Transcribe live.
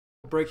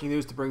breaking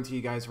news to bring to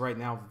you guys right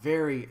now.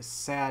 Very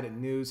sad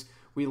news.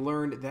 We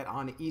learned that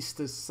on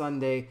Easter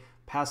Sunday,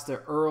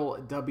 Pastor Earl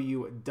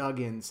W.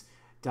 Duggins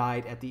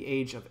died at the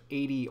age of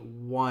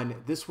 81.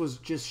 This was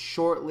just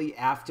shortly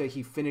after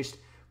he finished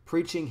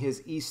preaching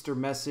his Easter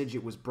message.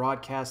 It was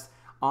broadcast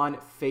on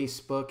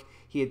Facebook.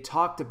 He had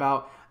talked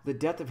about the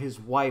death of his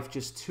wife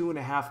just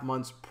 2.5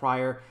 months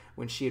prior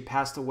when she had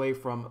passed away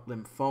from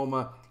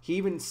lymphoma. He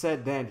even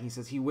said then, he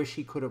says he wished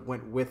he could have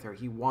went with her.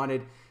 He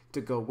wanted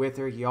to go with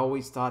her. They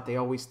always thought,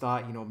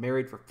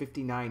 married for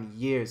 59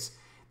 years,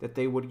 that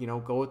they would,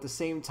 go at the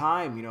same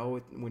time,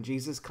 when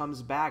Jesus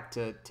comes back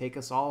to take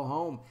us all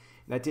home.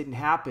 That didn't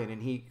happen.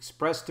 And he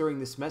expressed during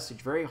this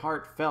message, very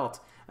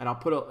heartfelt, and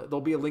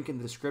there'll be a link in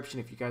the description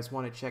if you guys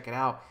want to check it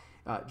out,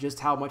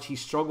 just how much he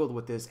struggled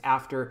with this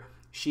after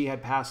she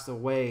had passed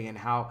away, and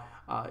how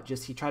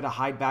he tried to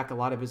hide back a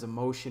lot of his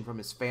emotion from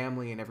his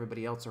family and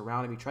everybody else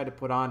around him. He tried to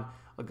put on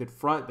a good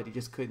front, but he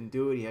just couldn't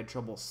do it. He had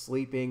trouble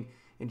sleeping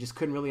and just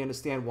couldn't really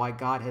understand why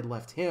God had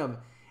left him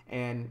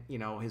and,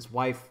 his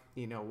wife,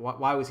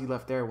 why was he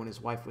left there when his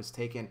wife was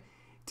taken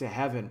to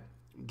heaven,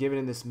 given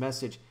in this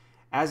message.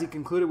 As he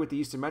concluded with the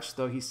Easter message,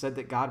 though, he said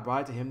that God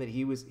brought it to him that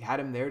he had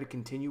him there to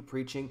continue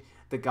preaching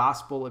the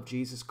gospel of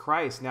Jesus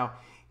Christ. Now,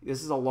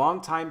 this is a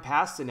long time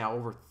pastor now,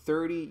 over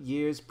 30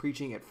 years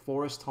preaching at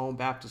Forest Home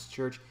Baptist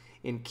Church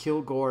in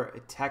Kilgore,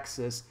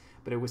 Texas.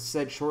 But it was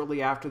said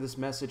shortly after this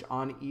message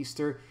on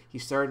Easter, he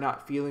started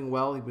not feeling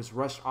well. He was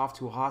rushed off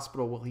to a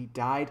hospital. Well, he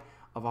died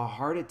of a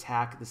heart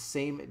attack the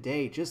same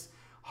day. Just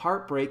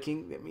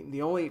heartbreaking. I mean,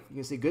 the only, you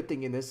can say, good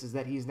thing in this is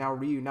that he's now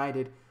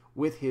reunited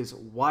with his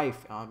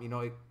wife.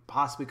 It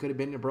possibly could have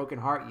been a broken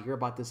heart. You hear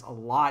about this a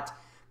lot.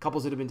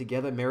 Couples that have been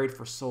together, married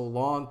for so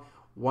long,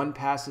 one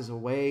passes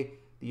away,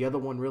 the other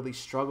one really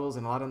struggles,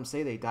 and a lot of them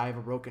say they die of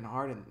a broken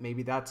heart, and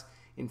maybe that's,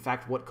 in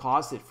fact, what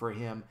caused it for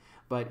him.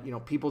 But,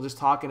 people just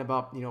talking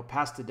about,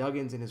 Pastor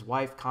Duggins and his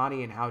wife,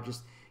 Connie, and how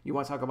just you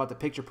want to talk about the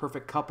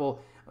picture-perfect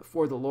couple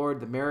for the Lord,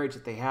 the marriage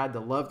that they had, the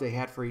love they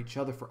had for each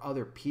other, for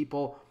other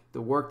people,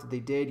 the work that they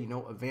did,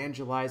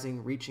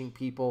 evangelizing, reaching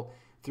people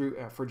through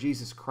for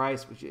Jesus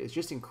Christ, which is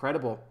just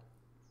incredible.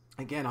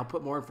 Again, I'll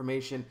put more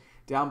information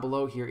down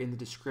below here in the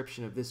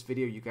description of this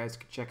video. You guys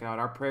can check it out.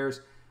 Our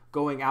prayers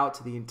going out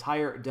to the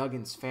entire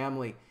Duggins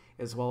family,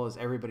 as well as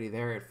everybody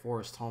there at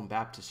Forest Home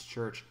Baptist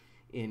Church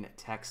in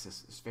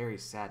Texas. It's very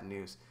sad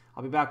news.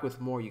 I'll be back with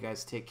more. You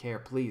guys take care.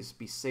 Please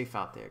be safe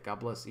out there.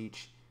 God bless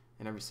each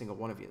and every single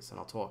one of you, and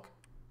I'll talk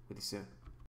with you soon.